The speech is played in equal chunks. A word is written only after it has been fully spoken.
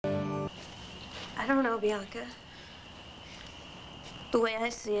I don't know, Bianca. The way I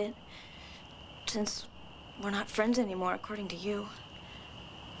see it, since we're not friends anymore, according to you,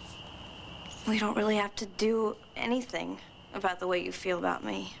 we don't really have to do anything about the way you feel about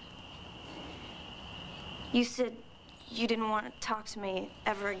me. You said you didn't want to talk to me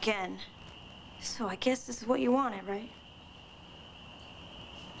ever again. So I guess this is what you wanted, right?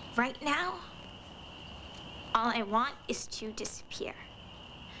 Right now, all I want is to disappear.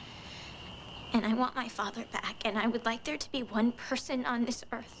 And I want my father back, and I would like there to be one person on this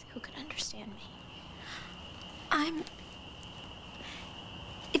earth who could understand me.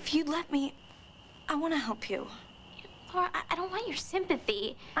 If you'd let me, I want to help you. Laura, I don't want your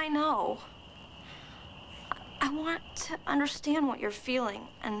sympathy. I know. I want to understand what you're feeling,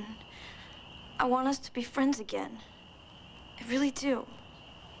 and I want us to be friends again. I really do.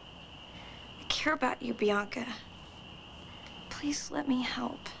 I care about you, Bianca. Please let me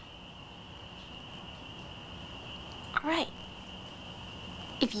help. All right.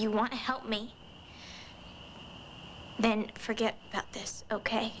 If you want to help me, then forget about this,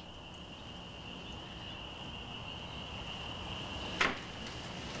 okay?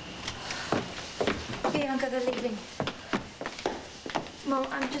 Bianca, they're leaving. Mom,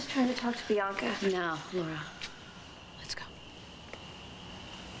 I'm just trying to talk to Bianca. No, Laura. Let's go.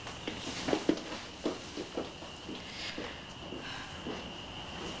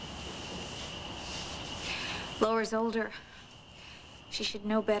 Laura's older. She should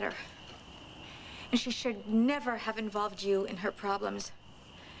know better. And she should never have involved you in her problems.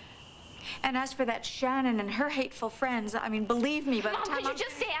 And as for that Shannon and her hateful friends, I mean, believe me, by the time Mom, could you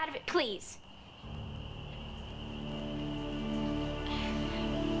just stay out of it, please?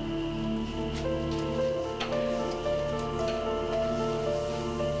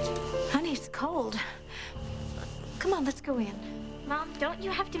 Honey, it's cold. Come on, let's go in. Mom, don't you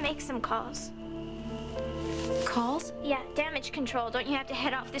have to make some calls? Calls? Yeah, damage control. Don't you have to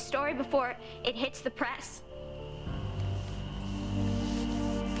head off the story before it hits the press?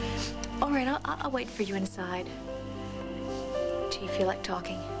 All right, I'll wait for you inside. Do you feel like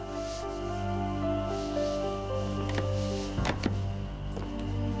talking?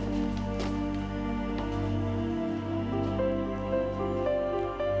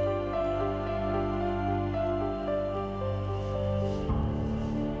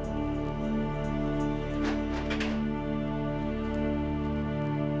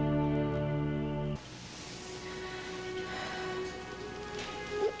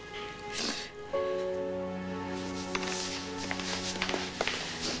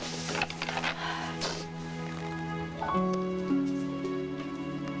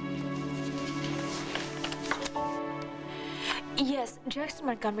 Yes, Jackson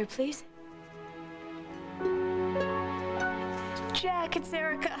Montgomery, please. Jack, it's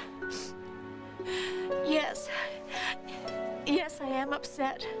Erica. Yes. Yes, I am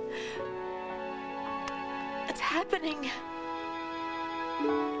upset. It's happening.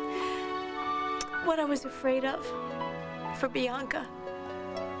 What I was afraid of for Bianca.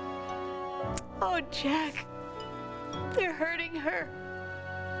 Oh, Jack, they're hurting her.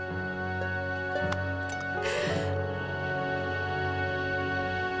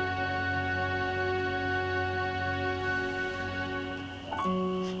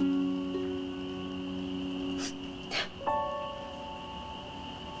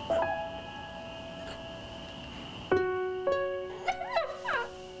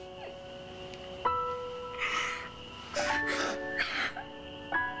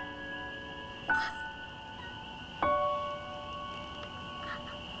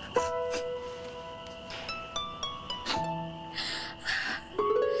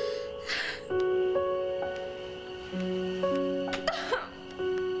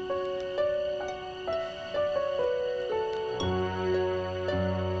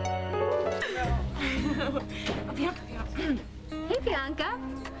 Hey, Bianca.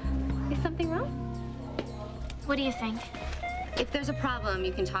 Is something wrong? What do you think? If there's a problem,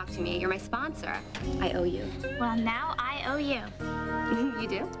 you can talk to me. You're my sponsor. I owe you. Well, now I owe you. You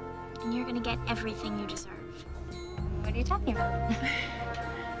do? And you're gonna get everything you deserve. What are you talking about?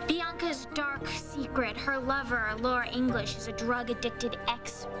 Bianca's dark secret. Her lover, Laura English, is a drug-addicted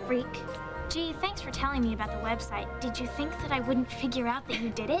ex-freak. Gee, thanks for telling me about the website. Did you think that I wouldn't figure out that you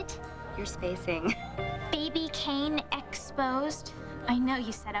did it? You're spacing. Baby Kane exposed. I know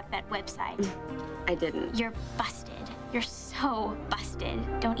you set up that website. I didn't. You're busted. You're so busted.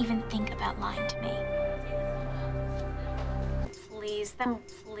 Don't even think about lying to me.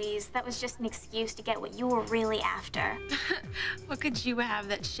 Please, that was just an excuse to get what you were really after. What could you have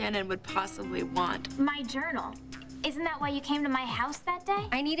that Shannon would possibly want? My journal. Isn't that why you came to my house that day?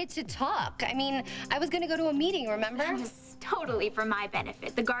 I needed to talk. I mean, I was gonna go to a meeting, remember? It was totally for my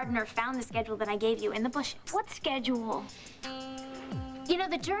benefit. The gardener found the schedule that I gave you in the bushes. What schedule? You know,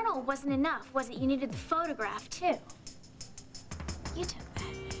 the journal wasn't enough, was it? You needed the photograph, too. You took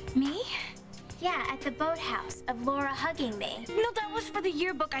that. Me? Yeah, at the boathouse of Laura hugging me. No, that was for the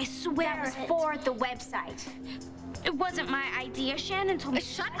yearbook, I swear. That was for the website. It wasn't my idea. Shannon told me.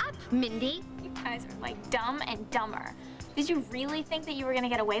 Shut up, Mindy. You guys are like dumb and dumber. Did you really think that you were gonna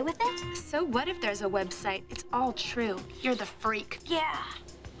get away with it? So what if there's a website? It's all true. You're the freak. Yeah.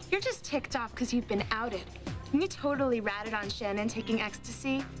 You're just ticked off because you've been outed. And you totally ratted on Shannon taking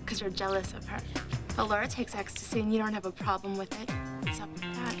ecstasy because you're jealous of her. But Laura takes ecstasy and you don't have a problem with it. What's up with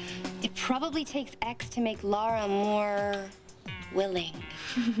that? It probably takes X to make Laura more willing.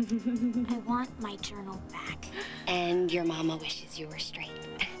 I want my journal back. And your mama wishes you were straight.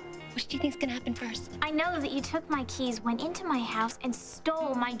 What do you think's gonna happen first? I know that you took my keys, went into my house, and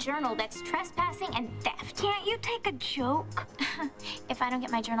stole my journal. That's trespassing and theft. Can't you take a joke? If I don't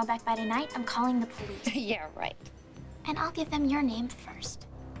get my journal back by tonight, I'm calling the police. Yeah, right. And I'll give them your name first.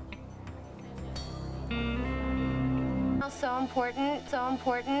 So important, so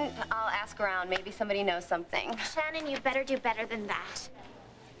important. I'll ask around. Maybe somebody knows something. Shannon, you better do better than that.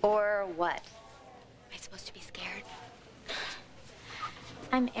 Or what? Am I supposed to be scared?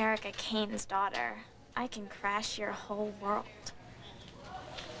 I'm Erica Kane's daughter. I can crash your whole world.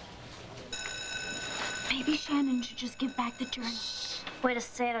 Maybe Shannon should just give back the journal. Way to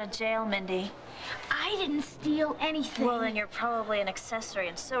stay out of jail, Mindy. I didn't steal anything. Well, then you're probably an accessory,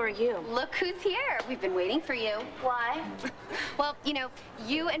 and so are you. Look who's here. We've been waiting for you. Why? Well, you know,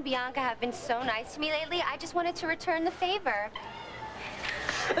 you and Bianca have been so nice to me lately. I just wanted to return the favor.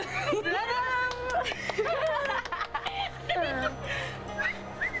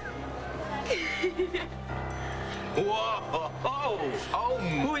 Whoa! Oh!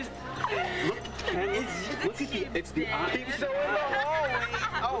 Who is? Look at it's the eyes. So in the hallway.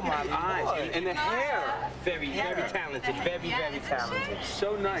 Oh my The eyes God. and the hair. Very talented. Very talented.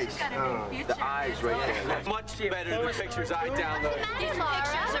 So nice. The eyes right there. Much better than the pictures I downloaded.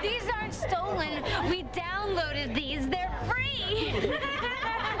 Laura, these aren't stolen. We downloaded these. They're free.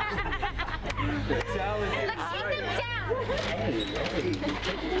 Let's get them down.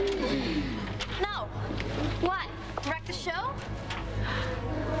 No. What? Wreck the show?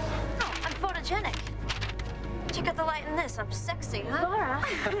 No, I'm photogenic. Check out the light in this. I'm sexy, huh? Laura.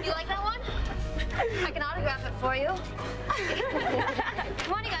 You like that one? I can autograph it for you.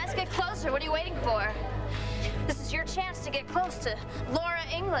 Come on, you guys, get closer. What are you waiting for? This is your chance to get close to Laura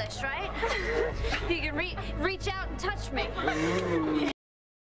English, right? You can reach out and touch me.